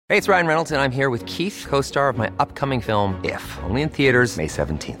Hey, it's Ryan Reynolds, and I'm here with Keith, co-star of my upcoming film, If, only in theaters May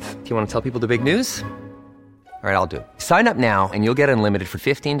 17th. Do you want to tell people the big news? All right, I'll do it. Sign up now and you'll get unlimited for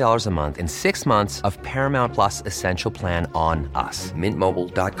 $15 a month and 6 months of Paramount Plus Essential Plan on us.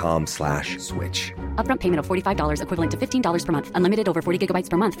 MintMobile.com/switch. Upfront payment of $45 equivalent to $15 per month. Unlimited over 40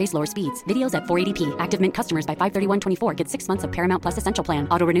 gigabytes per month. Face lower speeds. Videos at 480p. Active Mint customers by 531.24 get 6 months of Paramount Plus Essential Plan.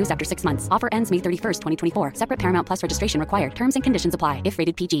 Auto renews after 6 months. Offer ends May 31st, 2024. Separate Paramount Plus registration required. Terms and conditions apply if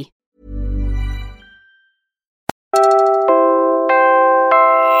rated PG.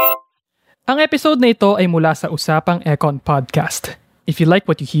 Ang episode na ito ay mula sa Usapang Econ Podcast. If you like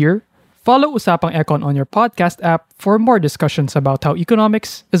what you hear, follow Usapang Econ on your podcast app for more discussions about how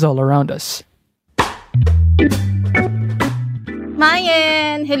economics is all around us.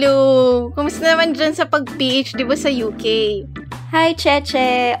 Mayen! Hello! Kumusta naman dyan sa pag-PhD ba sa UK? Hi,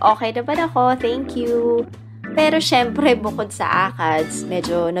 Cheche! Okay naman ako, thank you. Pero syempre, bukod sa ACADS,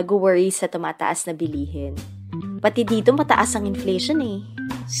 medyo nag-worry sa tumataas na bilihin. Pati dito mataas ang inflation eh.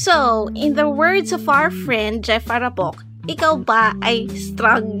 So, in the words of our friend Jeff Arabok, ikaw ba ay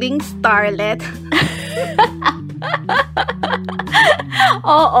struggling starlet?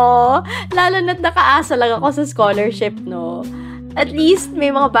 Oo, lalo na't nakaasa lang ako sa scholarship, no? At least,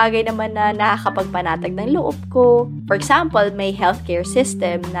 may mga bagay naman na nakakapagpanatag ng loob ko. For example, may healthcare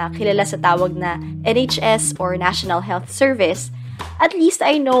system na kilala sa tawag na NHS or National Health Service. At least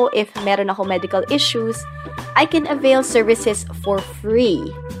I know if meron ako medical issues, I can avail services for free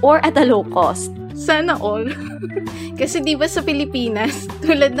or at a low cost. Sana all. Kasi di ba sa Pilipinas,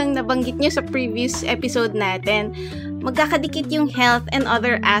 tulad ng nabanggit nyo sa previous episode natin, magkakadikit yung health and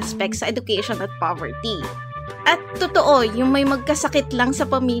other aspects sa education at poverty. At totoo, yung may magkasakit lang sa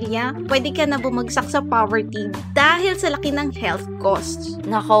pamilya, pwede ka na bumagsak sa poverty dahil sa laki ng health costs.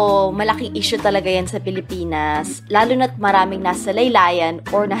 Nako, malaking issue talaga yan sa Pilipinas, lalo na't maraming nasa laylayan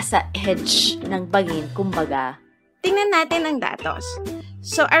or nasa edge ng bangin, kumbaga. Tingnan natin ang datos.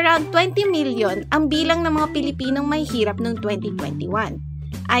 So, around 20 million ang bilang ng mga Pilipinong may hirap noong 2021.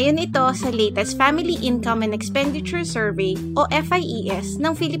 Ayon ito sa latest Family Income and Expenditure Survey o FIES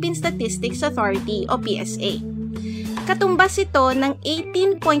ng Philippine Statistics Authority o PSA. Katumbas ito ng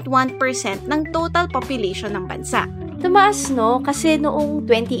 18.1% ng total population ng bansa. Tumaas, no? Kasi noong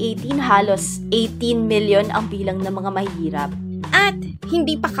 2018, halos 18 million ang bilang ng mga mahihirap. At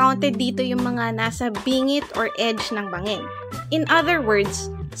hindi pa counted dito yung mga nasa bingit or edge ng bangin. In other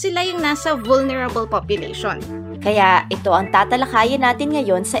words, sila yung nasa vulnerable population. Kaya ito ang tatalakayin natin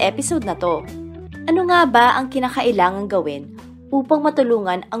ngayon sa episode na to. Ano nga ba ang kinakailangang gawin upang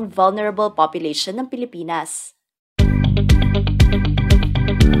matulungan ang vulnerable population ng Pilipinas?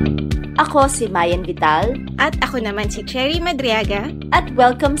 Ako si Mayen Vital. At ako naman si Cherry Madriaga. At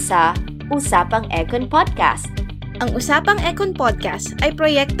welcome sa Usapang Econ Podcast. Ang Usapang Econ Podcast ay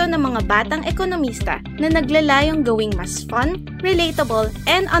proyekto ng mga batang ekonomista na naglalayong gawing mas fun, relatable,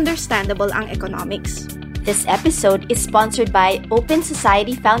 and understandable ang economics. This episode is sponsored by Open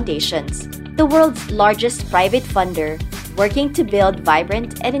Society Foundations, the world's largest private funder working to build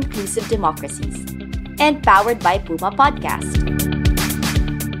vibrant and inclusive democracies, and powered by Puma Podcast.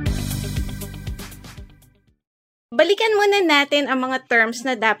 Balikan muna natin ang mga terms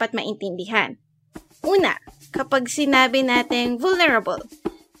na dapat maintindihan. Una, kapag sinabi nating vulnerable,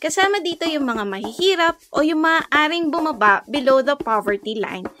 kasama dito yung mga mahihirap o yung maaaring bumaba below the poverty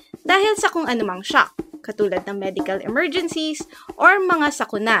line dahil sa kung anumang shock, katulad ng medical emergencies or mga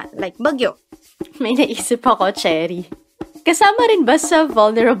sakuna like bagyo. May naisip ako, Cherry. Kasama rin ba sa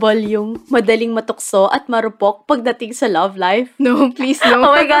vulnerable yung madaling matukso at marupok pagdating sa love life? No, please no.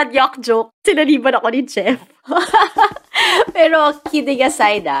 Oh my God, yuck joke. Sinaniban ako ni Jeff. Pero kidding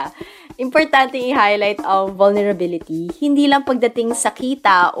aside, importante i-highlight ang vulnerability, hindi lang pagdating sa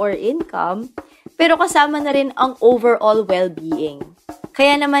kita or income, pero kasama na rin ang overall well-being.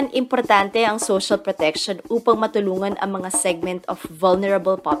 Kaya naman importante ang social protection upang matulungan ang mga segment of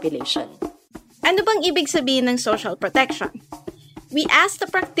vulnerable population. Ano bang ibig sabihin ng social protection? We asked a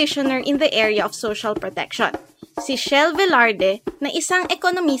practitioner in the area of social protection, si Shel Velarde, na isang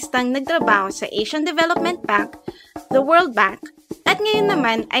ekonomistang nagtrabaho sa Asian Development Bank, the World Bank, at ngayon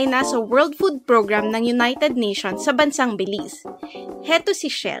naman ay nasa World Food Program ng United Nations sa bansang Belize. Heto si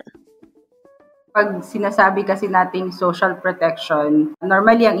Shel. Pag sinasabi kasi nating social protection,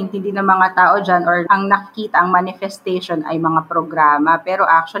 normally ang intindi ng mga tao dyan or ang nakikita, ang manifestation ay mga programa. Pero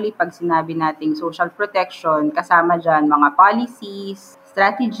actually, pag sinabi nating social protection, kasama dyan mga policies,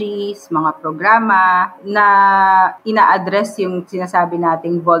 strategies, mga programa na ina-address yung sinasabi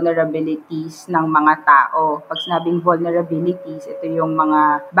nating vulnerabilities ng mga tao. Pag sinabing vulnerabilities, ito yung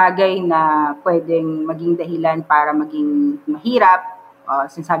mga bagay na pwedeng maging dahilan para maging mahirap,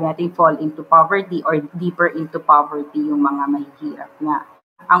 sinasabi natin fall into poverty or deeper into poverty yung mga mahihirap na.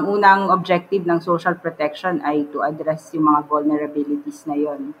 Ang unang objective ng social protection ay to address yung mga vulnerabilities na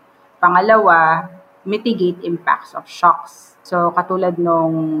yon. Pangalawa, mitigate impacts of shocks. So katulad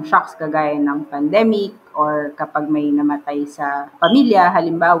nung shocks kagaya ng pandemic or kapag may namatay sa pamilya,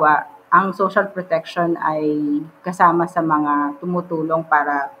 halimbawa, ang social protection ay kasama sa mga tumutulong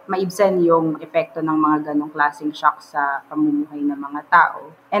para maibsan yung epekto ng mga ganong klaseng shocks sa pamumuhay ng mga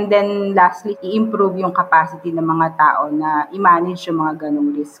tao. And then lastly, i-improve yung capacity ng mga tao na i-manage yung mga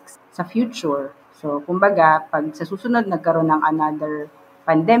ganong risks sa future. So kumbaga, pag sa susunod nagkaroon ng another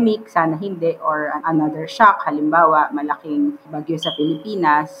pandemic, sana hindi, or another shock, halimbawa malaking bagyo sa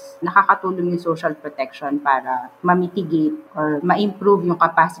Pilipinas, nakakatulong yung social protection para ma-mitigate or ma-improve yung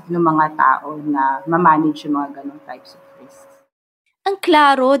capacity ng mga tao na ma-manage yung mga ganong types of risks. Ang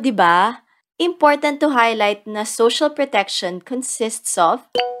klaro, di ba? Important to highlight na social protection consists of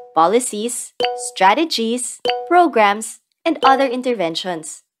policies, strategies, programs, and other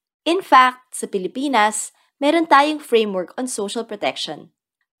interventions. In fact, sa Pilipinas, meron tayong framework on social protection.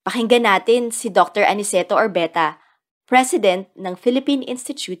 Pakinggan natin si Dr. Aniceto Orbeta, President ng Philippine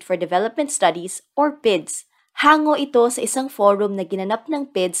Institute for Development Studies or PIDS. Hango ito sa isang forum na ginanap ng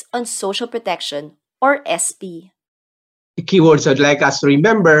PIDS on social protection or SP. The keywords I'd like us to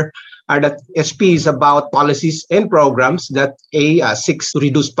remember are that SP is about policies and programs that A, seeks to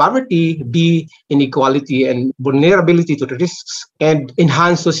reduce poverty, B, inequality and vulnerability to the risks, and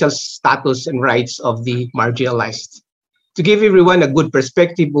enhance social status and rights of the marginalized. To give everyone a good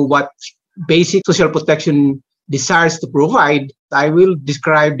perspective of what basic social protection desires to provide, I will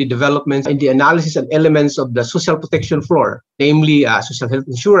describe the developments in the analysis and elements of the social protection floor, namely social health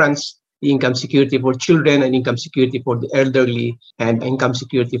insurance, income security for children, and income security for the elderly, and income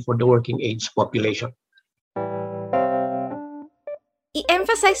security for the working age population.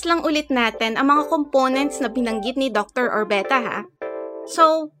 I-emphasize lang ulit natin ang mga components na binanggit ni Dr. Orbeta ha.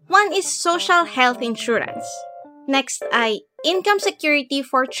 So, one is social health insurance. Next ay income security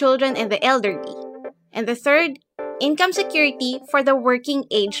for children and the elderly. And the third, income security for the working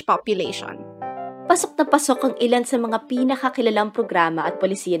age population. Pasok na pasok ang ilan sa mga pinakakilalang programa at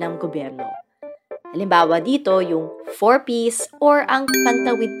polisiya ng gobyerno. Halimbawa dito yung 4Ps or ang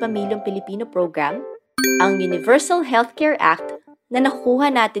Pantawid Pamilyang Pilipino Program, ang Universal Healthcare Act na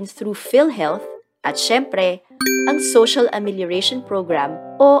nakuha natin through PhilHealth, at syempre, ang Social Amelioration Program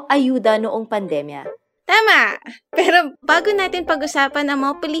o ayuda noong pandemya. Tama! Pero bago natin pag-usapan ang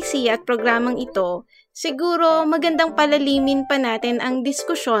mga polisiya at programang ito, siguro magandang palalimin pa natin ang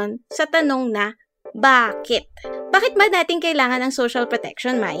diskusyon sa tanong na bakit? Bakit ba natin kailangan ng social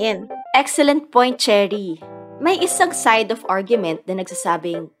protection, Mayen? Excellent point, Cherry. May isang side of argument na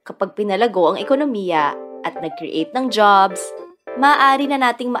nagsasabing kapag pinalago ang ekonomiya at nag-create ng jobs, maaari na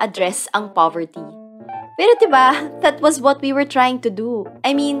nating ma-address ang poverty. Pero diba, that was what we were trying to do.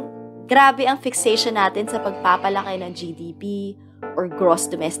 I mean, grabe ang fixation natin sa pagpapalaki ng GDP or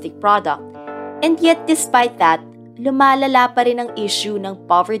gross domestic product. And yet, despite that, lumalala pa rin ang issue ng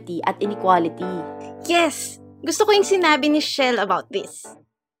poverty at inequality. Yes! Gusto ko yung sinabi ni Shell about this.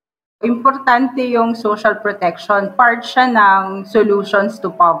 Importante yung social protection. Part siya ng solutions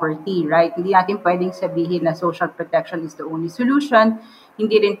to poverty, right? Hindi natin pwedeng sabihin na social protection is the only solution.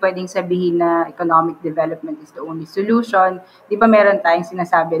 Hindi rin pwedeng sabihin na economic development is the only solution. Di ba meron tayong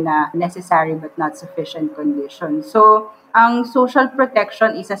sinasabi na necessary but not sufficient condition. So, ang social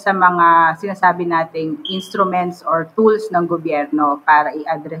protection isa sa mga sinasabi nating instruments or tools ng gobyerno para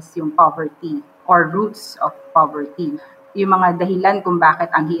i-address yung poverty or roots of poverty. Yung mga dahilan kung bakit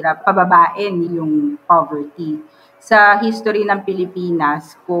ang hirap pababain yung poverty. Sa history ng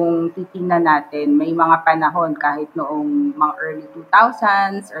Pilipinas, kung titingnan natin, may mga panahon kahit noong mga early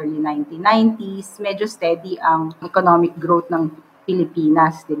 2000s, early 1990s, medyo steady ang economic growth ng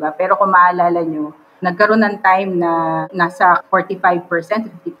Pilipinas, di ba? Pero kung maalala nyo, nagkaroon ng time na nasa 45%,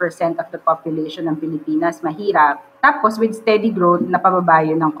 50% of the population ng Pilipinas mahirap. Tapos with steady growth, napababa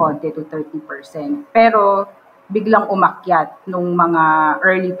yun ng konti to 30%. Pero biglang umakyat nung mga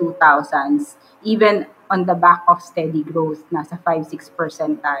early 2000s, even on the back of steady growth, nasa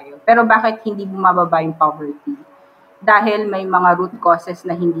 5-6% tayo. Pero bakit hindi bumababa yung poverty? Dahil may mga root causes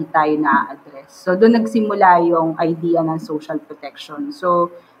na hindi tayo na-address. So doon nagsimula yung idea ng social protection.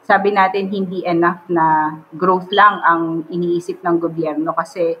 So sabi natin hindi enough na growth lang ang iniisip ng gobyerno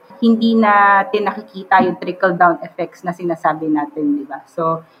kasi hindi natin nakikita yung trickle-down effects na sinasabi natin, di ba?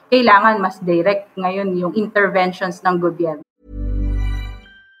 So kailangan mas direct ngayon yung interventions ng gobyerno.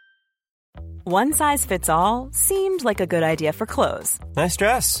 One size fits all seemed like a good idea for clothes. Nice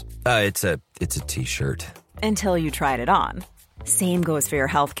dress. It's a t-shirt. Until you tried it on. Same goes for your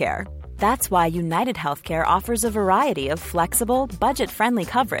healthcare. That's why United Healthcare offers a variety of flexible, budget-friendly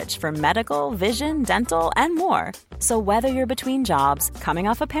coverage for medical, vision, dental, and more. So whether you're between jobs, coming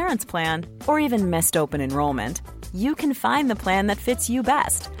off a parent's plan, or even missed open enrollment, you can find the plan that fits you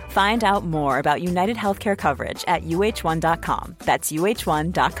best. Find out more about United Healthcare coverage at uh1.com. That's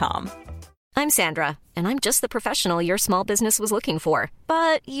uh1.com. I'm Sandra, and I'm just the professional your small business was looking for.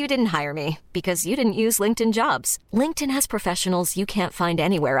 But you didn't hire me because you didn't use LinkedIn Jobs. LinkedIn has professionals you can't find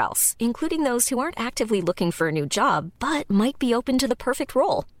anywhere else, including those who aren't actively looking for a new job, but might be open to the perfect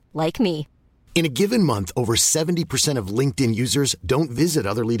role, like me. In a given month, over 70% of LinkedIn users don't visit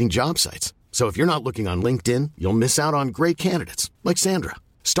other leading job sites. So if you're not looking on LinkedIn, you'll miss out on great candidates like Sandra.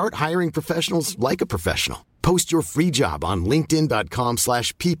 Start hiring professionals like a professional. Post your free job on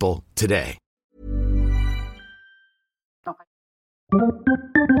linkedin.com/people today.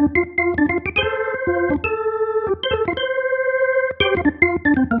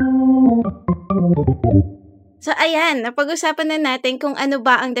 So ayan, napag-usapan na natin kung ano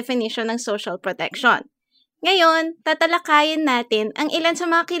ba ang definition ng social protection. Ngayon, tatalakayin natin ang ilan sa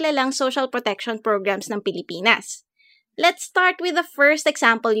mga kilalang social protection programs ng Pilipinas. Let's start with the first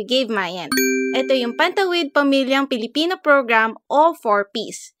example you gave, Mayan. Ito yung Pantawid Pamilyang Pilipino Program o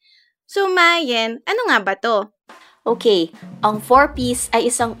 4Ps. So Mayan, ano nga ba to? Okay, ang 4Ps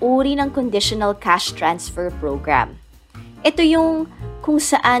ay isang uri ng Conditional Cash Transfer Program. Ito yung kung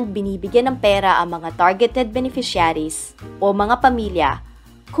saan binibigyan ng pera ang mga targeted beneficiaries o mga pamilya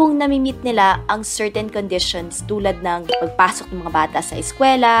kung namimit nila ang certain conditions tulad ng pagpasok ng mga bata sa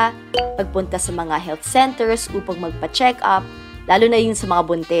eskwela, pagpunta sa mga health centers upang magpa-check up, lalo na yung sa mga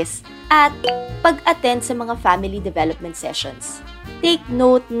buntis, at pag-attend sa mga family development sessions. Take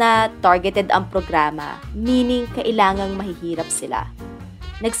note na targeted ang programa, meaning kailangang mahihirap sila.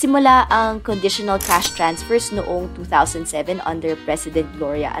 Nagsimula ang conditional cash transfers noong 2007 under President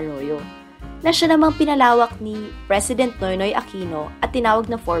Gloria Arroyo, na siya namang pinalawak ni President Noynoy Aquino at tinawag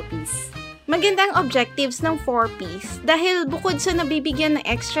na 4Ps. Magandang objectives ng 4Ps dahil bukod sa nabibigyan ng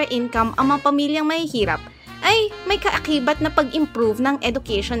extra income ang mga pamilyang mahihirap, ay may kaakibat na pag-improve ng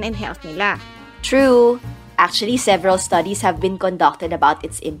education and health nila. True. Actually, several studies have been conducted about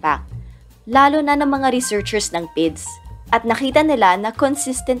its impact, lalo na ng mga researchers ng PIDS, at nakita nila na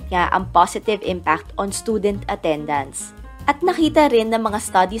consistent nga ang positive impact on student attendance. At nakita rin ng mga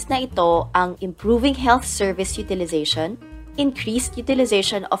studies na ito ang improving health service utilization, increased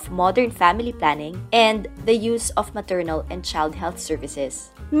utilization of modern family planning, and the use of maternal and child health services.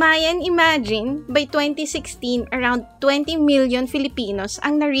 Mayan, imagine, by 2016, around 20 million Filipinos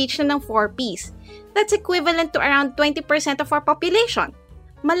ang na-reach na ng 4Ps. That's equivalent to around 20% of our population.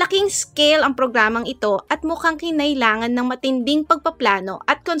 Malaking scale ang programang ito at mukhang kinailangan ng matinding pagpaplano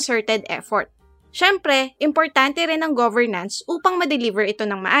at concerted effort. Siyempre, importante rin ang governance upang ma-deliver ito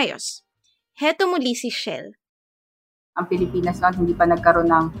ng maayos. Heto muli si Shell. Ang Pilipinas noon hindi pa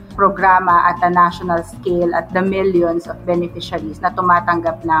nagkaroon ng programa at a national scale at the millions of beneficiaries na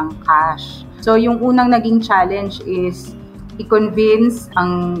tumatanggap ng cash. So yung unang naging challenge is i-convince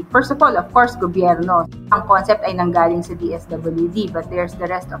ang, first of all, of course, gobyerno. Ang concept ay nanggaling sa DSWD, but there's the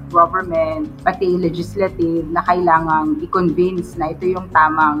rest of government, pati legislative, na kailangang i-convince na ito yung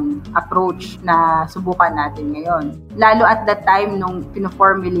tamang approach na subukan natin ngayon. Lalo at that time, nung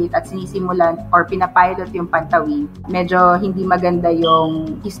pino-formulate at sinisimulan or pinapilot yung Pantawid, medyo hindi maganda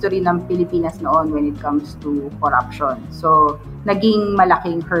yung history ng Pilipinas noon when it comes to corruption. So, naging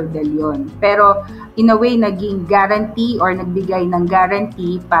malaking hurdle yon. Pero in a way, naging guarantee or nagbigay ng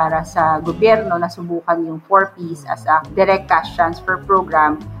guarantee para sa gobyerno na subukan yung 4Ps as a direct cash transfer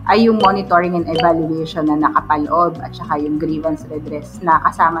program ay yung monitoring and evaluation na nakapaloob at saka yung grievance redress na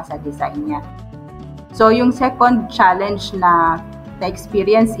kasama sa design niya. So yung second challenge na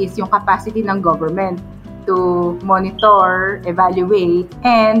experience is yung capacity ng government to monitor, evaluate,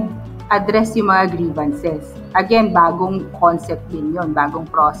 and address yung mga grievances. Again, bagong concept din yun, bagong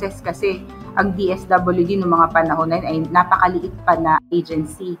process kasi ang DSWD noong mga panahon na yun ay napakaliit pa na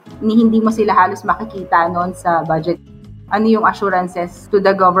agency. Hindi mo sila halos makikita noon sa budget. Ano yung assurances to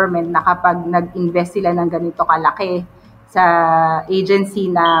the government na kapag nag-invest sila ng ganito kalaki sa agency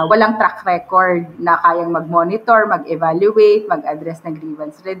na walang track record na kayang mag-monitor, mag-evaluate, mag-address ng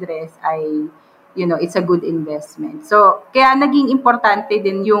grievance redress ay it's a good investment. So, kaya naging importante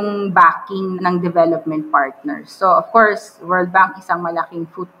din yung backing ng development partners. So, of course, World Bank isang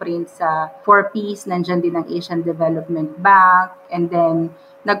malaking footprint sa 4Ps, nandyan din ang Asian Development Bank, and then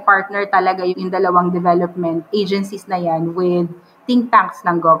nagpartner talaga yung dalawang development agencies na yan with think tanks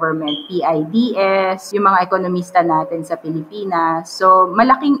ng government, PIDS, yung mga ekonomista natin sa Pilipinas. So,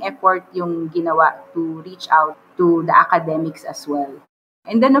 malaking effort yung ginawa to reach out to the academics as well.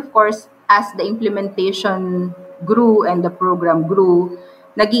 And then, of course, as the implementation grew and the program grew,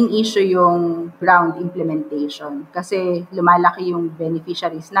 naging issue yung ground implementation. Kasi lumalaki yung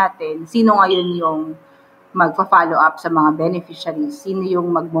beneficiaries natin. Sino ngayon yung magpa-follow up sa mga beneficiaries? Sino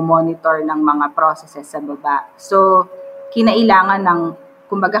yung magmo-monitor ng mga processes sa baba? So, kinailangan ng,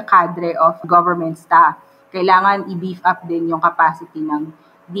 kumbaga, cadre of government staff. Kailangan i-beef up din yung capacity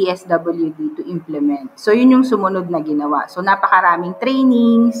ng DSWD to implement. So, yun yung sumunod na ginawa. So, napakaraming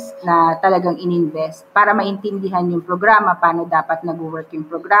trainings na talagang ininvest para maintindihan yung programa, paano dapat nag-work yung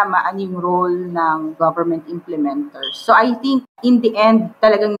programa, ano yung role ng government implementers. So, I think, in the end,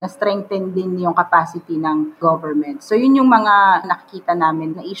 talagang na-strengthen din yung capacity ng government. So, yun yung mga nakikita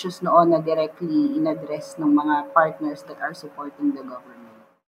namin na issues noon na directly in-address ng mga partners that are supporting the government.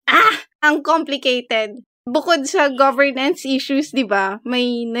 Ang complicated. Bukod sa governance issues, di ba,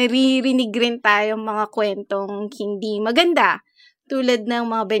 may naririnig rin tayong mga kwentong hindi maganda. Tulad ng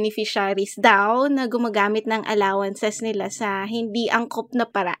mga beneficiaries daw na gumagamit ng allowances nila sa hindi angkop na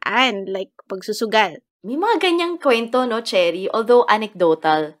paraan, like pagsusugal. May mga ganyang kwento, no, Cherry? Although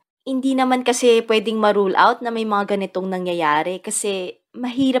anecdotal. Hindi naman kasi pwedeng ma-rule out na may mga ganitong nangyayari kasi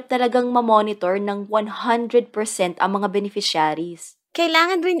mahirap talagang ma-monitor ng 100% ang mga beneficiaries.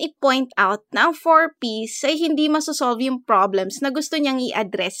 Kailangan rin i-point out na ang 4Ps ay hindi masosolve yung problems na gusto niyang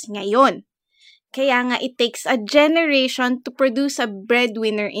i-address ngayon. Kaya nga it takes a generation to produce a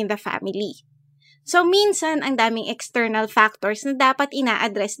breadwinner in the family. So minsan, ang daming external factors na dapat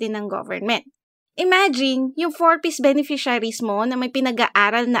ina-address din ng government. Imagine, yung 4Ps beneficiaries mo na may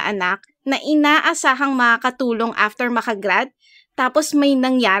pinag-aaral na anak na inaasahang makakatulong after makagrad, tapos may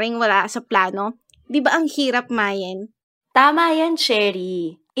nangyaring wala sa plano. Di ba ang hirap, Mayen? Tama yan,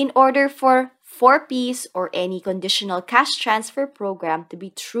 Cherry. In order for 4Ps or any conditional cash transfer program to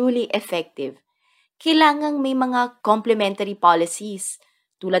be truly effective, kailangang may mga complementary policies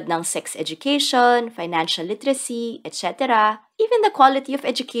tulad ng sex education, financial literacy, etc. Even the quality of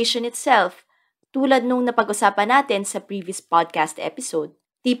education itself, tulad nung napag-usapan natin sa previous podcast episode.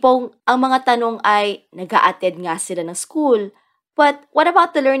 Tipong ang mga tanong ay, nag-a-attend nga sila ng school, but what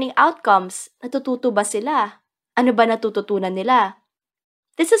about the learning outcomes? Natututo ba sila? Ano ba natututunan nila?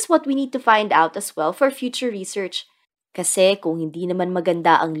 This is what we need to find out as well for future research. Kasi kung hindi naman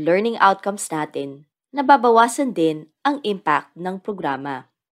maganda ang learning outcomes natin, nababawasan din ang impact ng programa.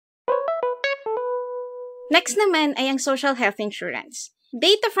 Next naman ay ang social health insurance.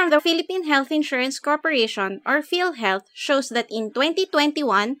 Data from the Philippine Health Insurance Corporation or PhilHealth shows that in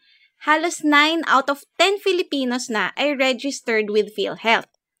 2021, halos 9 out of 10 Filipinos na ay registered with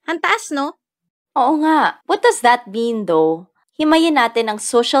PhilHealth. Ang taas, no? Oo nga. What does that mean though? Himayin natin ang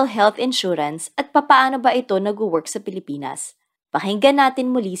social health insurance at papaano ba ito nag-work sa Pilipinas. Pakinggan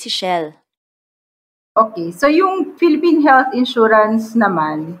natin muli si Shell. Okay, so yung Philippine Health Insurance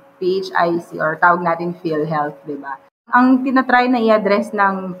naman, PHIC or tawag natin PhilHealth, di ba? Ang tinatry na i-address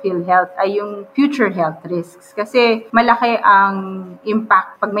ng PhilHealth ay yung future health risks kasi malaki ang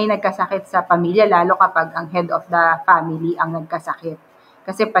impact pag may nagkasakit sa pamilya, lalo kapag ang head of the family ang nagkasakit.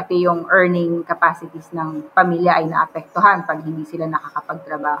 Kasi pati yung earning capacities ng pamilya ay naapektuhan pag hindi sila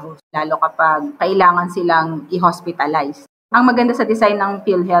nakakapagtrabaho, lalo kapag kailangan silang i-hospitalize. Ang maganda sa design ng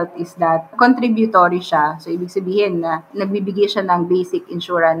PhilHealth is that contributory siya. So, ibig sabihin na nagbibigay siya ng basic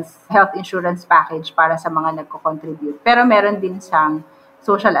insurance, health insurance package para sa mga nagko-contribute. Pero meron din siyang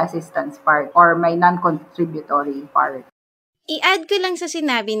social assistance part or may non-contributory part. I-add ko lang sa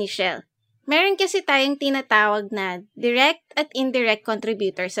sinabi ni Shell. Meron kasi tayong tinatawag na direct at indirect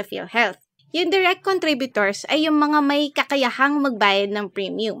contributors sa PhilHealth. Yung direct contributors ay yung mga may kakayahang magbayad ng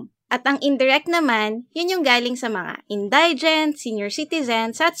premium. At ang indirect naman, yun yung galing sa mga indigent, senior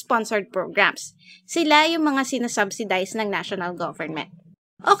citizens at sponsored programs. Sila yung mga sinasubsidize ng national government.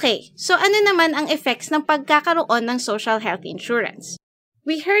 Okay, so ano naman ang effects ng pagkakaroon ng social health insurance?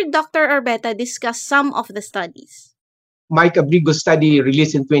 We heard Dr. Orbeta discuss some of the studies. Mike Abrigo's study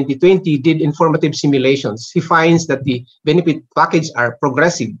released in 2020 did informative simulations. He finds that the benefit package are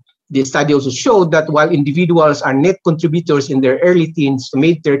progressive. The study also showed that while individuals are net contributors in their early teens to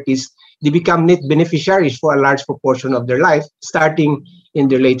mid-30s, they become net beneficiaries for a large proportion of their life, starting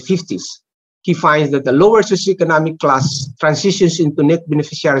in their late 50s. He finds that the lower socioeconomic class transitions into net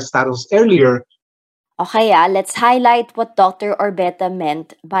beneficiary status earlier. Okay, let's highlight what Dr. Orbeta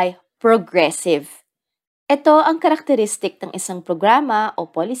meant by progressive. Ito ang karakteristik ng isang programa o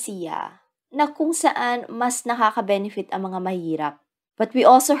polisiya na kung saan mas nakaka-benefit ang mga mahirap, But we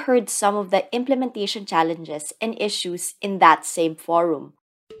also heard some of the implementation challenges and issues in that same forum.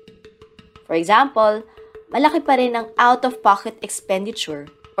 For example, malaki pa rin ang out-of-pocket expenditure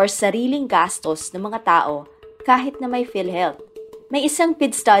or sariling gastos ng mga tao kahit na may PhilHealth. May isang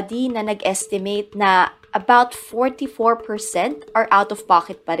PID study na nag-estimate na about 44% are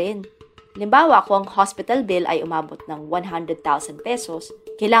out-of-pocket pa rin. Halimbawa, kung ang hospital bill ay umabot ng 100,000 pesos,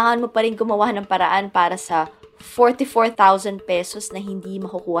 kailangan mo pa rin gumawa ng paraan para sa 44,000 pesos na hindi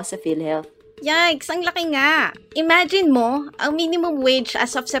makukuha sa PhilHealth. Yikes, ang laki nga. Imagine mo, ang minimum wage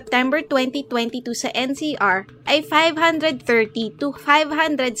as of September 2022 sa NCR ay 530 to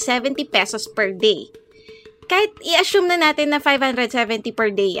 570 pesos per day. Kahit i-assume na natin na 570 per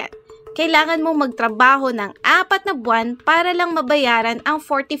day yan, kailangan mo magtrabaho ng 4 na buwan para lang mabayaran ang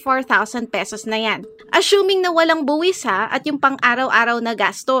 44,000 pesos na yan. Assuming na walang buwis at yung pang-araw-araw na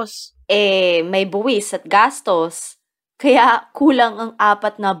gastos. May buwis at gastos. Kaya kulang ang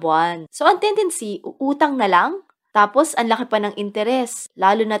 4 na buwan. So ang tendency, uutang na lang. Tapos ang laki pa ng interes.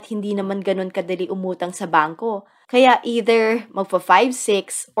 Lalo na't hindi naman ganun kadali umutang sa bangko. Kaya either magpa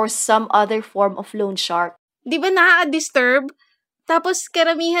 5-6 or some other form of loan shark. Di ba nakaka-disturb? Tapos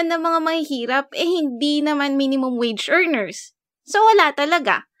karamihan ng mga mahihirap hindi naman minimum wage earners. So wala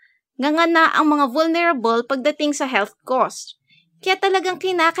talaga. Nga na ang mga vulnerable pagdating sa health cost. Kaya talagang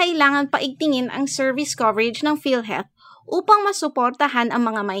kinakailangan paigtingin ang service coverage ng PhilHealth upang masuportahan ang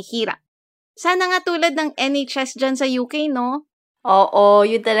mga mahihirap. Sana nga tulad ng NHS dyan sa UK, no? Oo,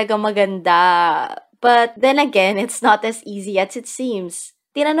 yun talaga maganda. But then again, it's not as easy as it seems.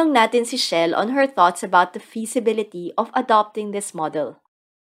 Tinanong natin si Shell on her thoughts about the feasibility of adopting this model.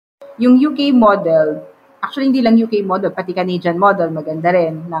 Yung UK model, actually hindi lang UK model, pati Canadian model, maganda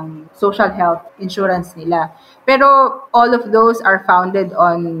rin ng social health insurance nila. Pero all of those are founded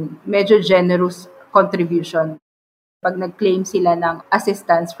on medyo generous contribution. Pag nag-claim sila ng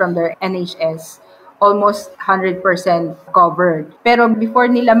assistance from their NHS, almost 100% covered. Pero before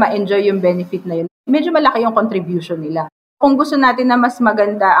nila ma-enjoy yung benefit na yun, medyo malaki yung contribution nila. Kung gusto natin na mas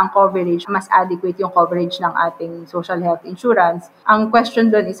maganda ang coverage, mas adequate yung coverage ng ating social health insurance, ang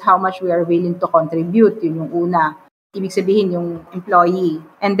question doon is how much we are willing to contribute. Yun yung una. Ibig sabihin yung employee.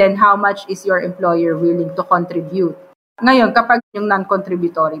 And then how much is your employer willing to contribute? Ngayon, kapag yung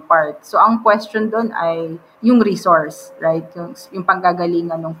non-contributory part. So, ang question doon ay yung resource, right? Yung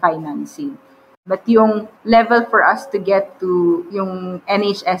panggagalingan ng financing. But yung level for us to get to yung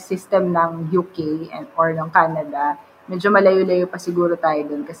NHS system ng UK or ng Canada, medyo malayo-layo pa siguro tayo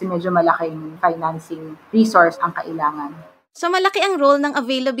doon kasi medyo malaking financing resource ang kailangan. So, malaki ang role ng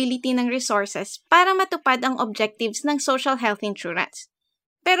availability ng resources para matupad ang objectives ng social health insurance.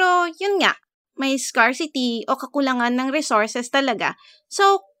 Pero, yun nga, may scarcity o kakulangan ng resources talaga.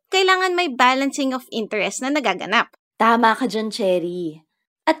 So, kailangan may balancing of interest na nagaganap. Tama ka dyan, Cherry.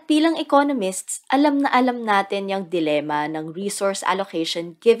 At bilang economists, alam natin yung dilemma ng resource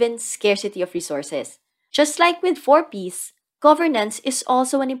allocation given scarcity of resources. Just like with 4Ps, governance is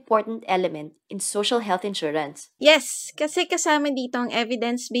also an important element in social health insurance. Yes, kasi kasama dito ang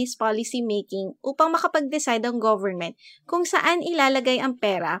evidence-based policy making upang makapag-decide ang government kung saan ilalagay ang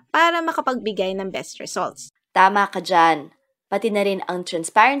pera para makapagbigay ng best results. Tama ka dyan. Pati na rin ang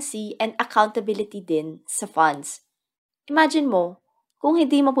transparency and accountability din sa funds. Imagine mo, kung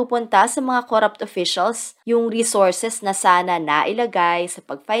hindi mapupunta sa mga corrupt officials yung resources na sana nailagay sa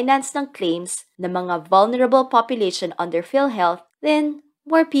pag-finance ng claims ng mga vulnerable population under PhilHealth, then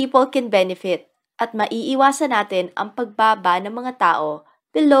more people can benefit at maiiwasan natin ang pagbaba ng mga tao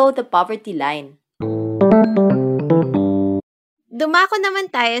below the poverty line. Dumako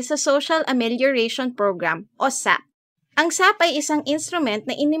naman tayo sa Social Amelioration Program o SAP. Ang SAP ay isang instrument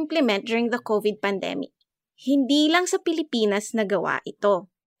na inimplement during the COVID pandemic. Hindi lang sa Pilipinas nagawa ito.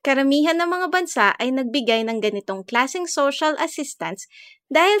 Karamihan ng mga bansa ay nagbigay ng ganitong klaseng social assistance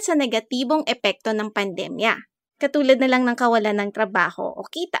dahil sa negatibong epekto ng pandemya, katulad na lang ng kawalan ng trabaho o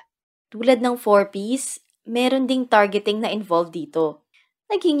kita. Tulad ng 4Ps, meron ding targeting na involved dito.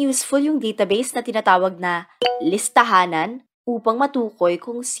 Naging useful yung database na tinatawag na listahanan upang matukoy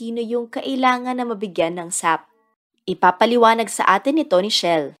kung sino yung kailangan na mabigyan ng SAP. Ipapaliwanag sa atin ito ni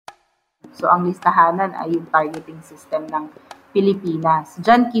Shell. So, ang listahanan ay yung targeting system ng Pilipinas.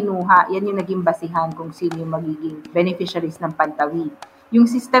 Diyan kinuha, yan yung naging basihan kung sino yung magiging beneficiaries ng Pantawid. Yung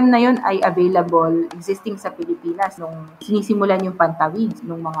system na yun ay available, existing sa Pilipinas nung sinisimulan yung Pantawid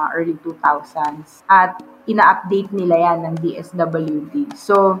nung mga early 2000s. At ina-update nila yan ng DSWD.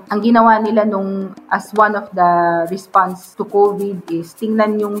 So, ang ginawa nila as one of the response to COVID is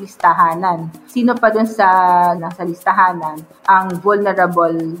tingnan yung listahanan. Sino pa dun nasa listahanan ang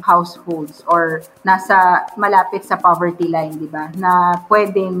vulnerable households or nasa malapit sa poverty line, di ba? Na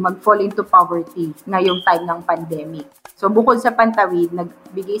pwedeng mag-fall into poverty ngayong time ng pandemic. So, bukod sa pantawid,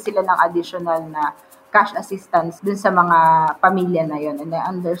 nagbigay sila ng additional na cash assistance dun sa mga pamilya na yon. And I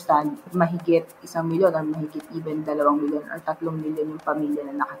understand, mahigit 1 milyon or mahigit even 2 milyon or 3 milyon yung pamilya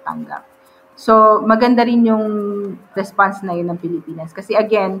na nakatanggap. So, maganda rin yung response na yun ng Pilipinas. Kasi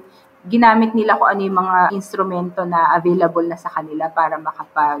again, ginamit nila kung ano yung mga instrumento na available na sa kanila para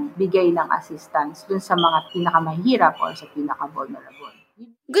makapagbigay ng assistance dun sa mga pinakamahirap or sa pinaka-vulnerable.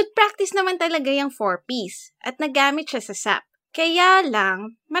 Good practice naman talaga yung 4Ps at nagamit siya sa SAP. Kaya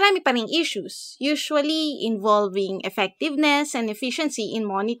lang, marami pa ring issues, usually involving effectiveness and efficiency in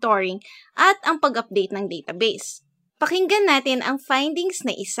monitoring at ang pag-update ng database. Pakinggan natin ang findings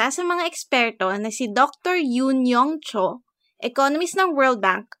na isa sa mga eksperto na si Dr. Yoon Young Cho, economist ng World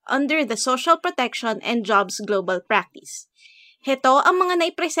Bank under the Social Protection and Jobs Global Practice. Heto ang mga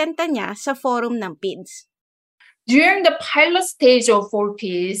naipresenta niya sa forum ng PIDS. During the pilot stage of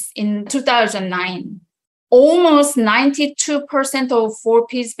 4Ps in 2009, almost 92% of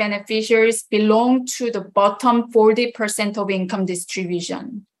 4Ps beneficiaries belong to the bottom 40% of income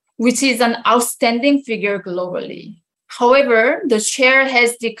distribution, which is an outstanding figure globally. However, the share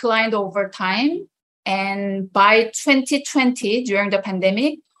has declined over time, and by 2020, during the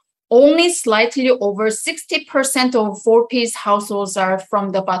pandemic, only slightly over 60% of 4Ps households are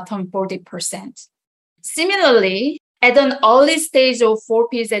from the bottom 40%. Similarly, at an early stage of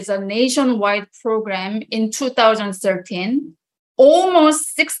 4Ps as a nationwide program in 2013,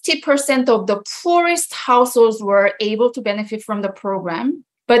 almost 60% of the poorest households were able to benefit from the program.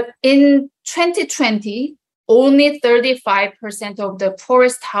 But in 2020, only 35% of the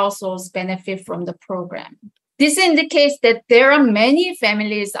poorest households benefit from the program. This indicates that there are many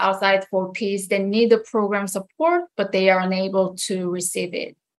families outside 4Ps that need the program support, but they are unable to receive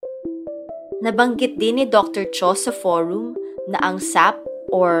it. Nabanggit din ni Dr. Cho sa forum na ang SAP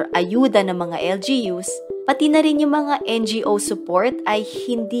or ayuda ng mga LGUs, pati na rin yung mga NGO support ay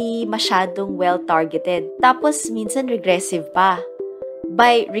hindi masyadong well-targeted. Tapos minsan regressive pa.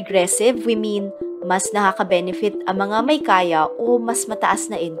 By regressive, we mean mas nakaka-benefit ang mga may kaya o mas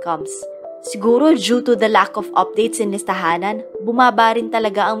mataas na incomes. Siguro due to the lack of updates in listahanan, bumaba rin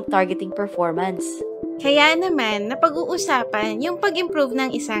talaga ang targeting performance. Kaya naman, napag-uusapan yung pag-improve ng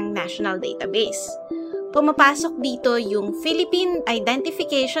isang national database. Pumapasok dito yung Philippine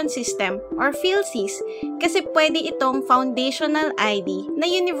Identification System or PhilSys kasi pwede itong foundational ID na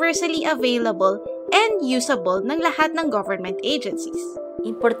universally available and usable ng lahat ng government agencies.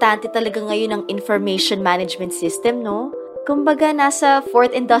 Importante talaga ngayon ang information management system, no? Kumbaga, nasa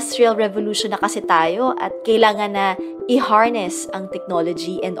 4th Industrial Revolution na kasi tayo at kailangan na i-harness ang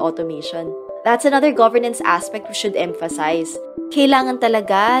technology and automation. That's another governance aspect we should emphasize. Kailangan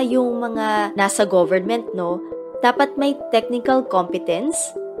talaga yung mga nasa government, no, dapat may technical competence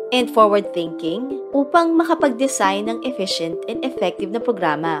and forward thinking upang makapag-design ng efficient and effective na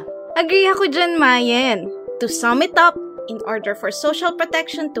programa. Agree ako dyan, Mayen. To sum it up, in order for social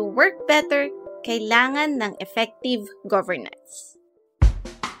protection to work better, kailangan ng effective governance.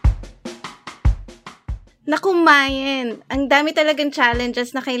 Naku, Mayen, ang dami talagang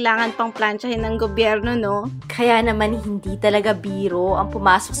challenges na kailangan pang plansyahin ng gobyerno, no? Kaya naman hindi talaga biro ang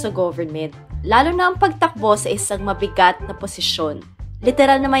pumasok sa government, lalo na ang pagtakbo sa isang mabigat na posisyon.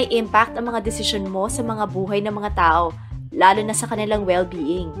 Literal na may impact ang mga desisyon mo sa mga buhay ng mga tao, lalo na sa kanilang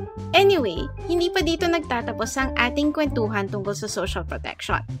well-being. Anyway, hindi pa dito nagtatapos ang ating kwentuhan tungkol sa social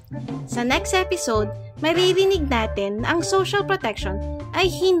protection. Sa next episode, maririnig natin na ang social protection ay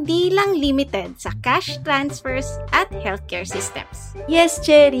hindi lang limited sa cash transfers at healthcare systems. Yes,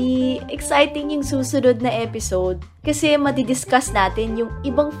 Cherry! Exciting yung susunod na episode kasi madidiscuss natin yung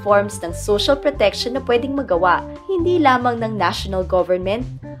ibang forms ng social protection na pwedeng magawa, hindi lamang ng national government,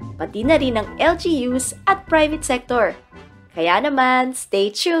 pati na rin ng LGUs at private sector. Kaya naman, stay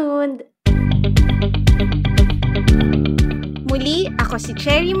tuned! Muli, ako si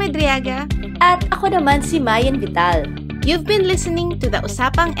Cherry Madriaga. At ako naman si Mayen Vital. You've been listening to the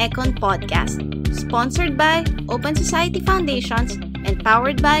Usapang Econ Podcast, sponsored by Open Society Foundations and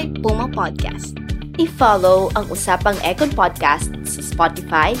powered by Puma Podcast. I-follow ang Usapang Econ Podcast sa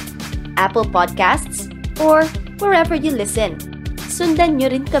Spotify, Apple Podcasts, or wherever you listen. Sundan nyo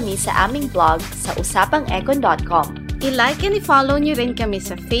rin kami sa aming blog sa usapangecon.com. I-like and i-follow nyo rin kami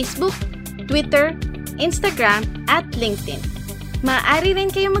sa Facebook, Twitter, Instagram, at LinkedIn. Maaari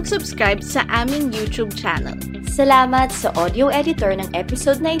rin kayo mag-subscribe sa aming YouTube channel. Salamat sa audio editor ng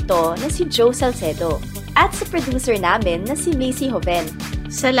episode na ito na si Joe Salcedo at sa producer namin na si Macy Hoven.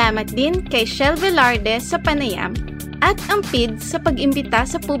 Salamat din kay Shel Velarde sa panayam at ang PID sa pag-imbita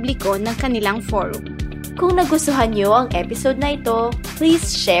sa publiko ng kanilang forum. Kung nagustuhan niyo ang episode na ito,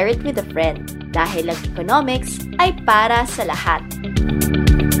 please share it with a friend dahil ang economics ay para sa lahat.